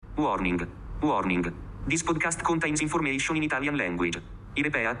Warning. Warning. This podcast contains information in Italian language. I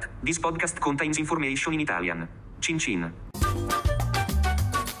repeat, this podcast contains information in Italian. Cin cin.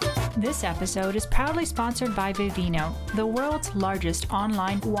 This episode is proudly sponsored by Vivino, the world's largest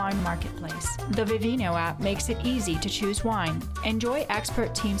online wine marketplace. The Vivino app makes it easy to choose wine. Enjoy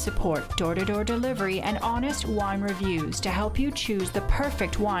expert team support, door-to-door delivery, and honest wine reviews to help you choose the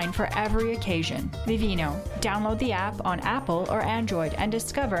perfect wine for every occasion. Vivino. Download the app on Apple or Android and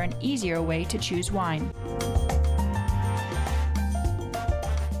discover an easier way to choose wine.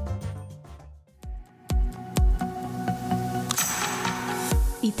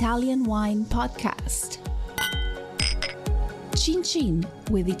 Italian Wine Podcast. Cin Cin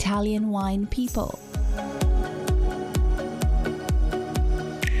with Italian Wine People.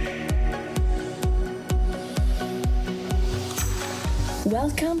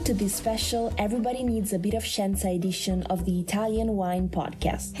 Welcome to this special Everybody Needs a Bit of Scienza edition of the Italian Wine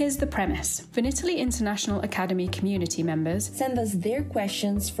Podcast. Here's the premise. Vinitaly International Academy community members send us their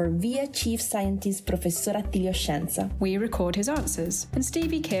questions for VIA Chief Scientist Professor Attilio Scienza. We record his answers, and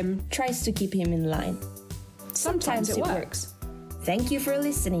Stevie Kim tries to keep him in line. Sometimes it works. Thank you for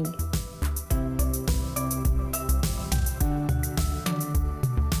listening.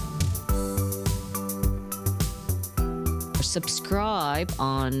 Subscribe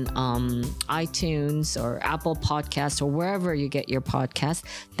on iTunes or Apple Podcasts or wherever you get your podcast.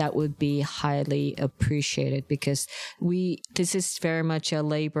 That would be highly appreciated because this is very much a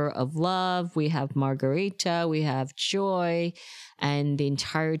labor of love. We have Margarita, we have Joy, and the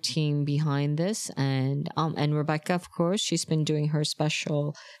entire team behind this, and Rebecca, of course, she's been doing her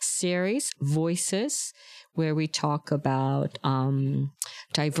special series, Voices, where we talk about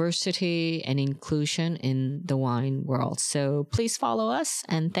diversity and inclusion in the wine world. So please follow us,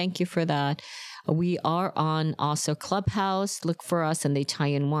 and thank you for that. We are on also Clubhouse. Look for us in the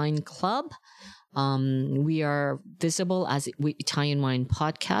Italian Wine Club. We are visible as Italian Wine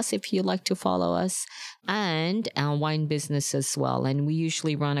Podcast if you'd like to follow us, and our wine business as well. And we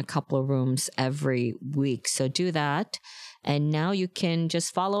usually run a couple of rooms every week. So do that. And now you can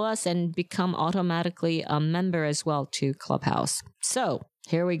just follow us and become automatically a member as well to Clubhouse. So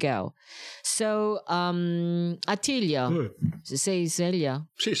here we go. So, Attilio, sei sveglia?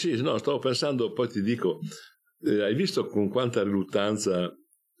 Sì, no, stavo pensando, poi ti dico, hai visto con quanta riluttanza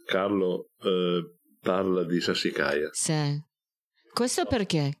Carlo parla di Sassicaia? Sì. Questo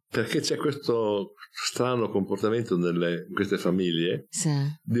perché? Perché c'è questo strano comportamento in queste famiglie, sì,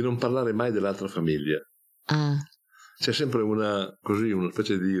 di non parlare mai dell'altra famiglia. Ah. C'è sempre una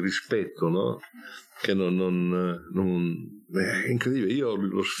specie di rispetto, no? Che non è incredibile. Io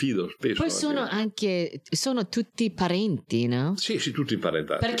lo sfido spesso. Poi sono tutti parenti, no? Sì, tutti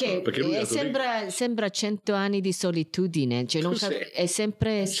imparentati. Perché lui sembra 100 anni di solitudine, cioè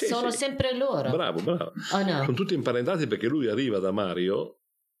sono sempre loro. Bravo. Oh, no. Sono tutti imparentati perché lui arriva da Mario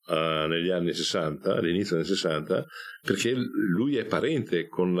negli anni 60, all'inizio del 60, perché lui è parente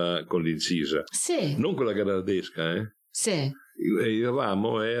con l'Incisa. Sì. Non con la Gherardesca, Sì. Il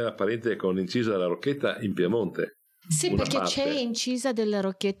ramo è parente con l'Incisa della Rocchetta in Piemonte. Sì, perché c'è Incisa della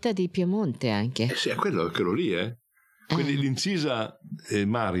Rocchetta di Piemonte anche. Sì, è quello lì, Quindi l'Incisa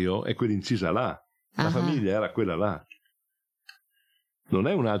Mario è quell'incisa là. La famiglia era quella là. Non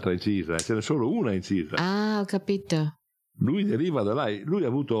è un'altra incisa, ce n'è solo una incisa. Ah, ho capito. Lui deriva da là. Lui ha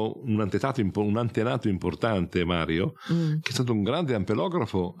avuto un antenato importante, Mario, che è stato un grande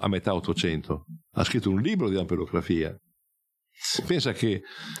ampelografo a metà Ottocento. Ha scritto un libro di ampelografia. Pensa che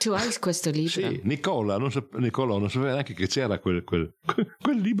tu hai questo libro? Sì, Nicola non sapeva neanche che c'era quel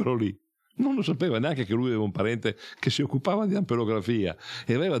libro lì. Non lo sapeva neanche che lui aveva un parente che si occupava di ampelografia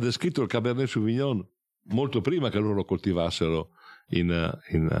e aveva descritto il Cabernet Sauvignon molto prima che loro lo coltivassero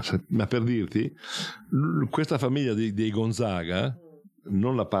ma per dirti, questa famiglia dei Gonzaga,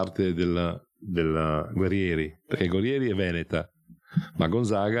 non la parte della Guerrieri, perché Guerrieri è veneta, ma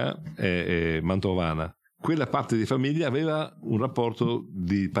Gonzaga è mantovana. Quella parte di famiglia aveva un rapporto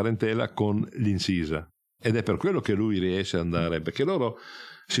di parentela con l'Incisa ed è per quello che lui riesce ad andare, perché loro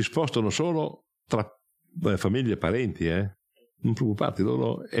si spostano solo tra famiglie e parenti, non preoccuparti,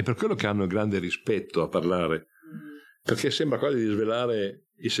 loro è per quello che hanno grande rispetto a parlare, perché sembra quasi di svelare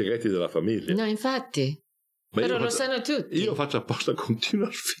i segreti della famiglia. No, infatti. Ma però lo sanno tutti. Io faccio apposta, continuo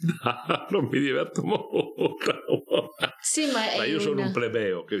a sfidarlo, mi diverto molto. Sì, ma io sono un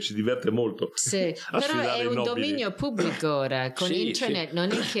plebeo che si diverte molto. Sì, però è un dominio pubblico ora, con internet, sì.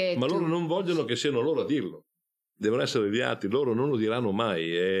 Non è che ma loro non vogliono che siano loro a dirlo. Devono essere gli altri, loro non lo diranno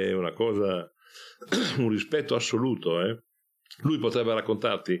mai, è una cosa, un rispetto assoluto. Lui potrebbe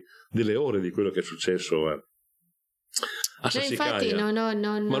raccontarti delle ore di quello che è successo a Sassicaia. Infatti no.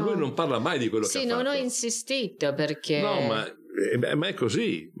 Ma lui non parla mai di quello che ha fatto. Sì, non ho insistito perché... No, ma è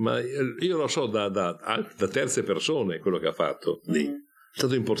così. Ma io lo so da terze persone quello che ha fatto lì. È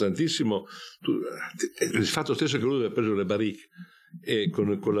stato importantissimo. Il fatto stesso che lui aveva preso le barrique e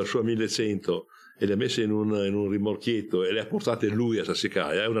con la sua 1100 e le ha messe in un rimorchietto e le ha portate lui a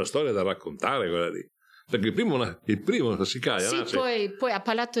Sassicaia è una storia da raccontare quella lì. Perché il primo Sassicaia sì, nasce... poi ha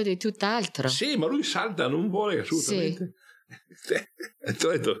parlato di tutt'altro. Sì, ma lui salta, non vuole assolutamente. Sì. È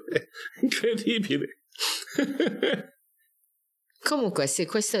incredibile. Comunque sì,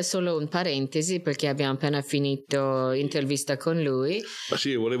 questo è solo un parentesi perché abbiamo appena finito intervista con lui. Ma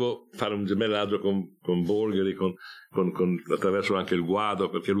sì, volevo fare un gemellaggio con Bolgheri, attraverso anche il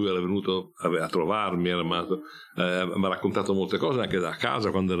Guado, perché lui era venuto a trovarmi, mi ha raccontato molte cose anche da casa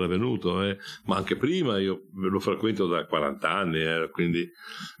quando era venuto, ma anche prima. Io lo frequento da 40 anni, quindi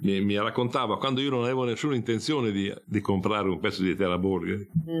mi raccontava quando io non avevo nessuna intenzione di comprare un pezzo di terra a Bolgheri.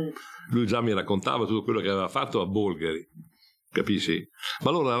 Lui già mi raccontava tutto quello che aveva fatto a Bolgheri, capisci? Ma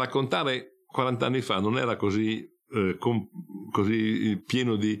allora raccontare 40 anni fa non era così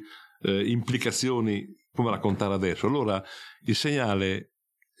pieno di implicazioni come raccontare adesso. Allora il segnale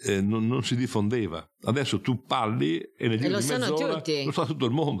non si diffondeva. Adesso tu parli e nel giro di mezz'ora lo sa tutto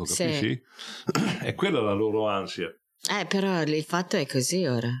il mondo, capisci? Sì. E quella è la loro ansia. Però il fatto è così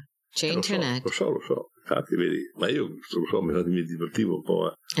ora. C'è internet. Lo so. Infatti, vedi, ma io mi divertivo un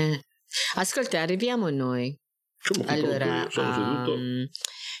po'. Ascolta, arriviamo noi. Allora,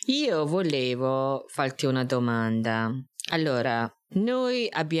 io volevo farti una domanda. Allora, noi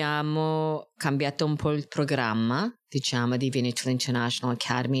abbiamo cambiato un po' il programma, diciamo, di Veneto International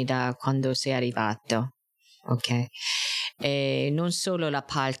Academy da quando sei arrivato, ok? E non solo la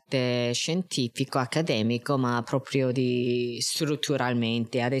parte scientifico-accademico, ma proprio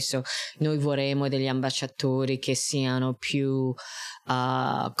strutturalmente. Adesso noi vorremmo degli ambasciatori che siano più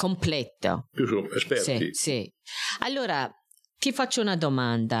completi. Più esperti. Sì. Allora, ti faccio una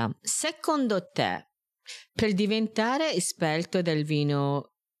domanda. Secondo te, per diventare esperto del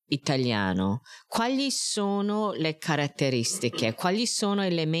vino italiano, quali sono le caratteristiche, quali sono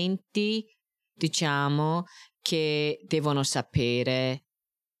elementi, diciamo, che devono sapere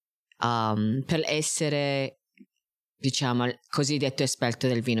per essere, diciamo, cosiddetto esperto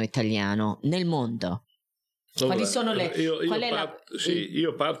del vino italiano nel mondo? Allora, quali sono le...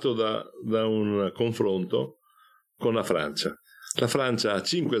 Io parto da un confronto con la Francia. La Francia ha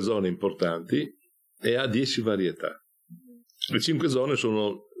 5 zone importanti e ha 10 varietà. Le 5 zone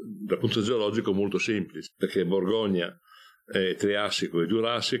sono dal punto geologico molto semplici, perché Borgogna è Triassico e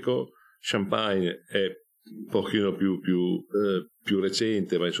Giurassico, Champagne è un pochino più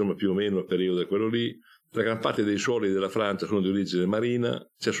recente, ma insomma più o meno il periodo è quello lì. La gran parte dei suoli della Francia sono di origine marina,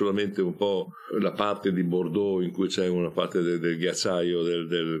 c'è solamente un po' la parte di Bordeaux in cui c'è una parte del ghiacciaio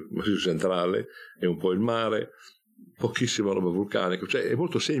del Massiccio centrale e un po' il mare, pochissima roba vulcanica, cioè è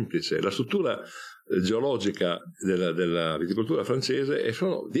molto semplice. La struttura geologica della viticoltura francese e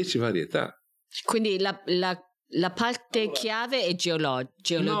sono 10 varietà. Quindi la parte chiave è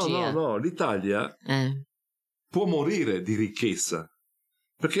geologia. No, l'Italia può morire di ricchezza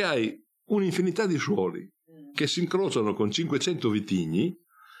perché hai un'infinità di suoli che si incrociano con 500 vitigni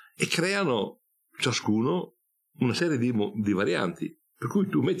e creano ciascuno una serie di varianti, per cui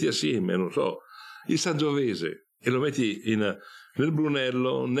tu metti assieme, non so, il Sangiovese e lo metti nel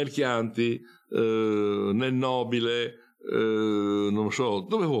Brunello, nel Chianti, nel Nobile, non so,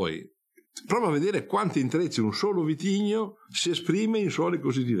 dove vuoi. Prova a vedere quanti intrecci un solo vitigno si esprime in suoli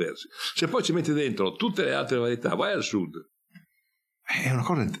così diversi. Se poi ci metti dentro tutte le altre varietà, vai al sud. È una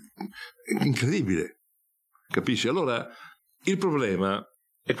cosa incredibile, capisci? Allora il problema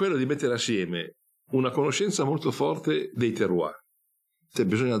è quello di mettere assieme una conoscenza molto forte dei terroir. Cioè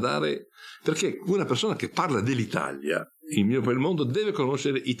bisogna dare, perché una persona che parla dell'Italia in giro per il mondo deve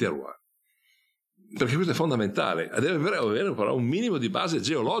conoscere i terroir, perché questo è fondamentale, deve avere però un minimo di base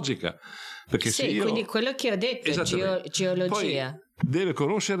geologica, perché sì, quindi quello che ho detto, geologia. Poi deve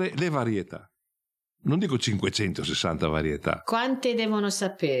conoscere le varietà. Non dico 560 varietà. Quante devono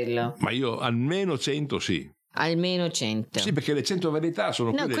saperlo? Ma io almeno 100 sì. Almeno 100. Sì, perché le 100 varietà sono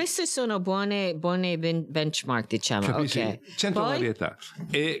quelle... No, queste sono buone benchmark, diciamo. Capisci? Okay. 100 varietà.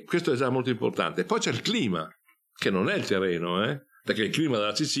 E questo è già molto importante. Poi c'è il clima, che non è il terreno, perché il clima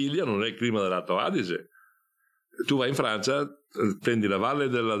della Sicilia non è il clima dell'Alto Adige. Tu vai in Francia, prendi la valle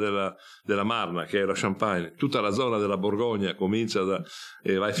della Marna, che è la Champagne, tutta la zona della Borgogna comincia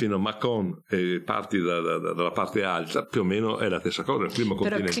e vai fino a Mâcon e parti dalla parte alta, più o meno è la stessa cosa, il clima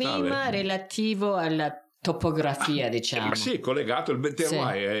continentale. Però clima relativo alla topografia, diciamo. Ma sì, collegato, il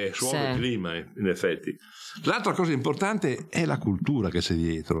terroir è suolo e clima, in effetti. L'altra cosa importante è la cultura che c'è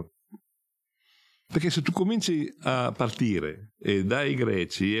dietro. Perché se tu cominci a partire dai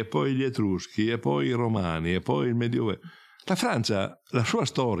greci e poi gli etruschi e poi i romani e poi il Medioevo, la Francia, la sua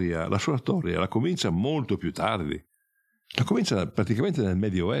storia la comincia molto più tardi. La comincia praticamente nel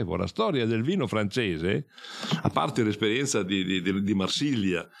Medioevo. La storia del vino francese, a parte l'esperienza di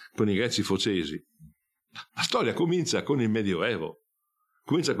Marsiglia con i greci focesi, la storia comincia con il Medioevo,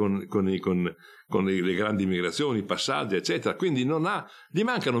 comincia con le grandi migrazioni, i passaggi, eccetera. Quindi gli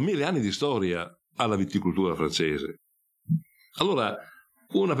mancano 1000 anni di storia alla viticoltura francese. Allora,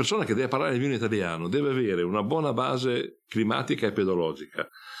 una persona che deve parlare il vino italiano deve avere una buona base climatica e pedologica,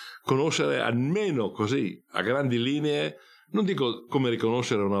 conoscere almeno così, a grandi linee, non dico come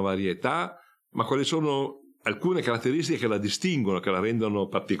riconoscere una varietà, ma quali sono alcune caratteristiche che la distinguono, che la rendono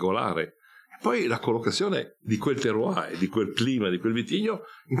particolare. E poi la collocazione di quel terroir, di quel clima, di quel vitigno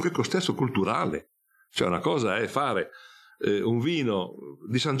in quel contesto culturale. Cioè una cosa è fare un vino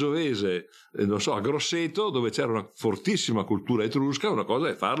di Sangiovese, non so, a Grosseto, dove c'era una fortissima cultura etrusca, una cosa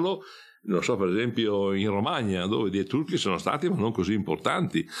è farlo, non so, per esempio in Romagna, dove gli etruschi sono stati ma non così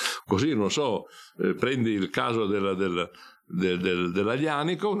importanti. Così, non so, prendi il caso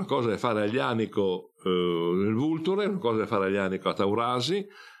dell'Aglianico, una cosa è fare Aglianico nel Vulture, una cosa è fare Aglianico a Taurasi,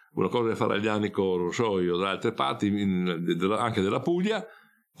 una cosa è fare Aglianico, non so io, da altre parti, anche della Puglia,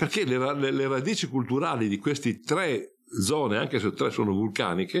 perché le radici culturali di questi tre zone, anche se tre sono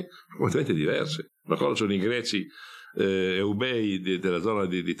vulcaniche, sono completamente diverse. Una cosa sono i greci eubei della zona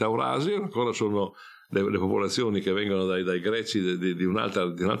di Taurasi, una cosa sono le popolazioni che vengono dai greci di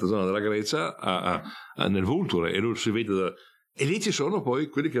un'altra zona della Grecia nel Vulture, e si vede e lì ci sono poi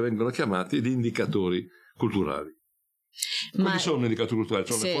quelli che vengono chiamati gli indicatori culturali. Quali sono gli indicatori culturali?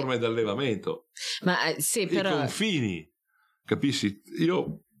 Sono le forme di allevamento, i confini, capisci?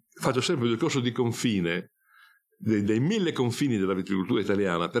 Io faccio sempre il discorso di confine, dei 1000 confini della viticoltura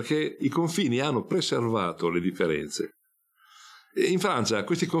italiana, perché i confini hanno preservato le differenze. E in Francia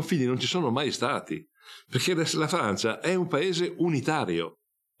questi confini non ci sono mai stati, perché la Francia è un paese unitario,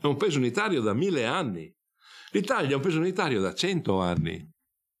 è un paese unitario da 1000 anni. L'Italia è un paese unitario da 100 anni.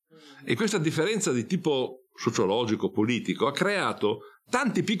 E questa differenza di tipo sociologico, politico, ha creato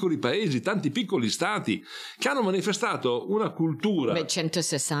tanti piccoli paesi, tanti piccoli stati che hanno manifestato una cultura.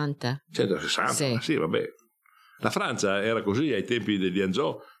 160. 160, sì, vabbè. La Francia era così ai tempi degli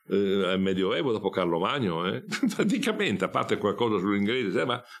Angiò, al Medioevo, dopo Carlo Magno, praticamente, a parte qualcosa sull'inglese,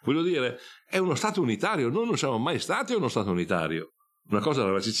 ma voglio dire, è uno Stato unitario. Noi non siamo mai stati uno Stato unitario. Una cosa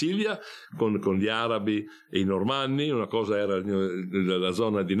era la Sicilia con gli arabi e i normanni, una cosa era la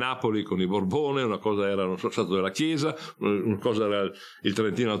zona di Napoli con i Borbone, una cosa era lo Stato della Chiesa, una cosa era il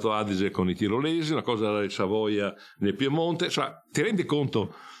Trentino Alto Adige con i tirolesi, una cosa era il Savoia nel Piemonte. Cioè, ti rendi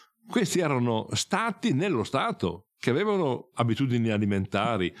conto? Questi erano stati nello Stato che avevano abitudini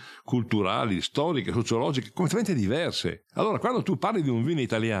alimentari, culturali, storiche, sociologiche completamente diverse. Allora, quando tu parli di un vino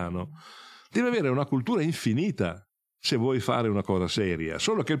italiano, devi avere una cultura infinita se vuoi fare una cosa seria.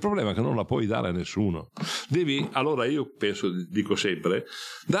 Solo che il problema è che non la puoi dare a nessuno. Allora io penso, dico sempre,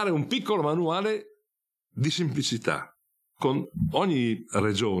 dare un piccolo manuale di semplicità. Con ogni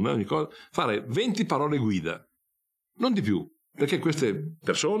regione, ogni cosa, fare 20 parole guida, non di più. Perché queste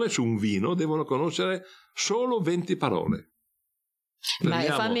persone su un vino devono conoscere solo 20 parole. Ma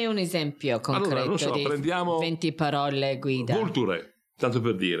fammi un esempio concreto di 20 parole guida. Vulture, tanto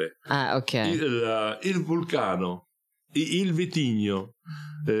per dire. Ah, ok. Il vulcano, il vitigno,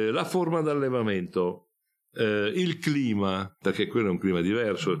 la forma d'allevamento, il clima, perché quello è un clima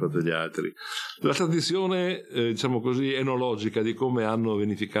diverso rispetto agli altri, la tradizione, diciamo così, enologica di come hanno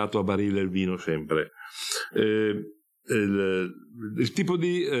vinificato a barile il vino sempre. Il tipo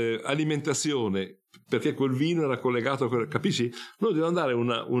di alimentazione, perché quel vino era collegato a quel, capisci? Noi dobbiamo dare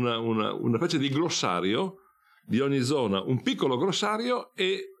una specie di glossario di ogni zona, un piccolo glossario,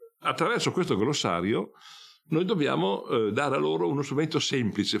 e attraverso questo glossario noi dobbiamo dare a loro uno strumento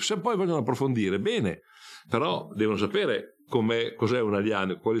semplice. Se poi vogliono approfondire, bene, però devono sapere cos'è un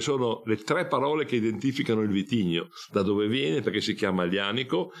aglianico, quali sono le 3 parole che identificano il vitigno, da dove viene, perché si chiama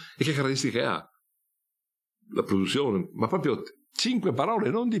aglianico e che caratteristiche ha. La produzione, ma proprio 5 parole,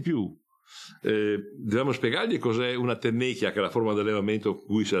 non di più. Dobbiamo spiegargli cos'è una tennecchia, che è la forma di allevamento con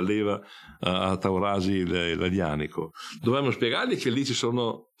cui si alleva a Taurasi l'aglianico. Dobbiamo spiegargli che lì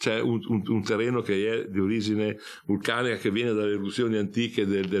c'è un terreno che è di origine vulcanica, che viene dalle eruzioni antiche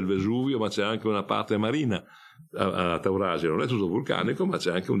del Vesuvio, ma c'è anche una parte marina, a Taurasi non è tutto vulcanico, ma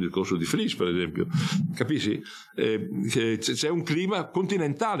c'è anche un discorso di frizz, per esempio, capisci? C'è un clima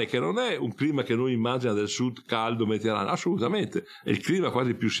continentale che non è un clima che noi immaginiamo del sud caldo mediterraneo, assolutamente, è il clima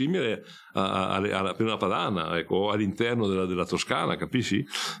quasi più simile alla Pianura Padana, ecco, o all'interno della Toscana, capisci?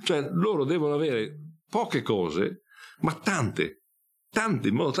 Cioè loro devono avere poche cose, ma tante,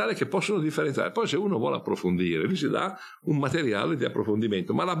 in modo tale che possono differenziare. Poi se uno vuole approfondire, gli si dà un materiale di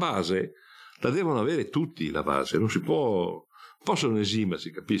approfondimento, ma la base la devono avere tutti, la base, non si possono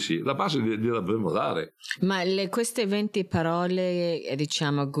esimersi, capisci? La base gliela dobbiamo dare. Ma queste 20 parole,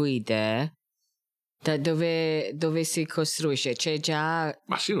 diciamo, guide, da dove si costruisce? C'è già...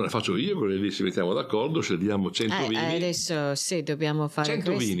 Ma sì, non le faccio io, quelle lì ci mettiamo d'accordo, scegliamo 100 vini. Adesso sì, dobbiamo fare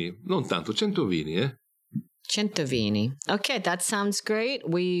 100 vini, non tanto, 100 vini, 100 vini. Okay, that sounds great.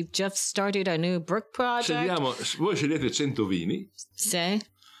 We've just started a new book project. Voi scegliete 100 vini. Sì.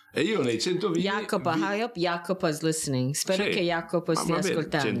 E io nei 100 vini... Jacopo, I hope Jacopo is listening. Spero che Jacopo stia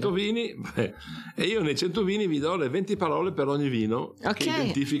ascoltando. 100 vini, e io nei 100 vini vi do le 20 parole per ogni vino che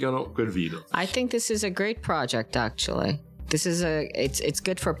identificano quel vino. I think this is a great project, actually. This is it's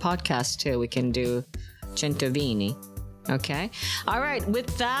good for podcast too. We can do 100 vini. Ok, all right, with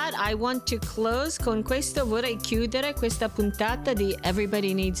that I want to close. Con questo vorrei chiudere questa puntata di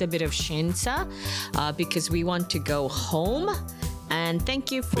Everybody Needs a Bit of Scienza, because we want to go home. And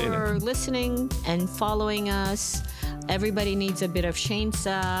thank you for listening and following us. Everybody Needs a Bit of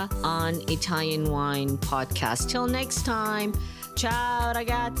Scienza on Italian Wine Podcast. Till next time. Ciao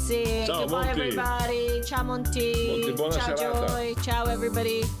ragazzi. Ciao, goodbye Monty. everybody. Ciao Monty. Buona Ciao serata. Joy. Ciao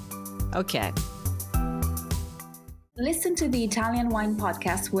everybody. Okay. Listen to the Italian Wine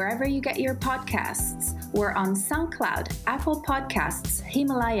Podcast wherever you get your podcasts. We're on SoundCloud, Apple Podcasts,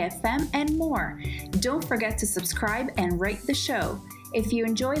 Himalaya FM, and more. Don't forget to subscribe and rate the show. If you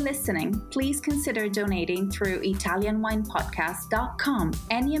enjoy listening, please consider donating through ItalianWinePodcast.com.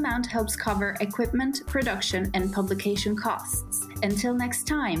 Any amount helps cover equipment, production, and publication costs. Until next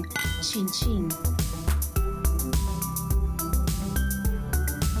time, chin chin.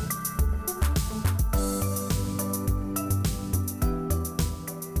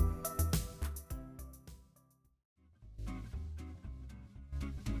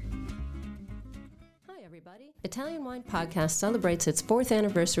 Italian Wine Podcast celebrates its 4th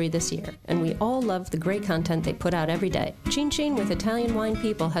anniversary this year, and we all love the great content they put out every day. Chin Chin with Italian Wine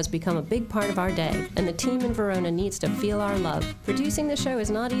People has become a big part of our day, and the team in Verona needs to feel our love. Producing the show is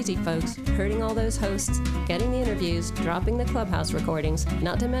not easy, folks. Herding all those hosts, getting the interviews, dropping the Clubhouse recordings,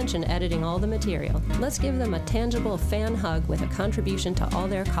 not to mention editing all the material. Let's give them a tangible fan hug with a contribution to all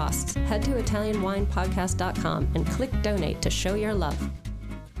their costs. Head to ItalianWinePodcast.com and click donate to show your love.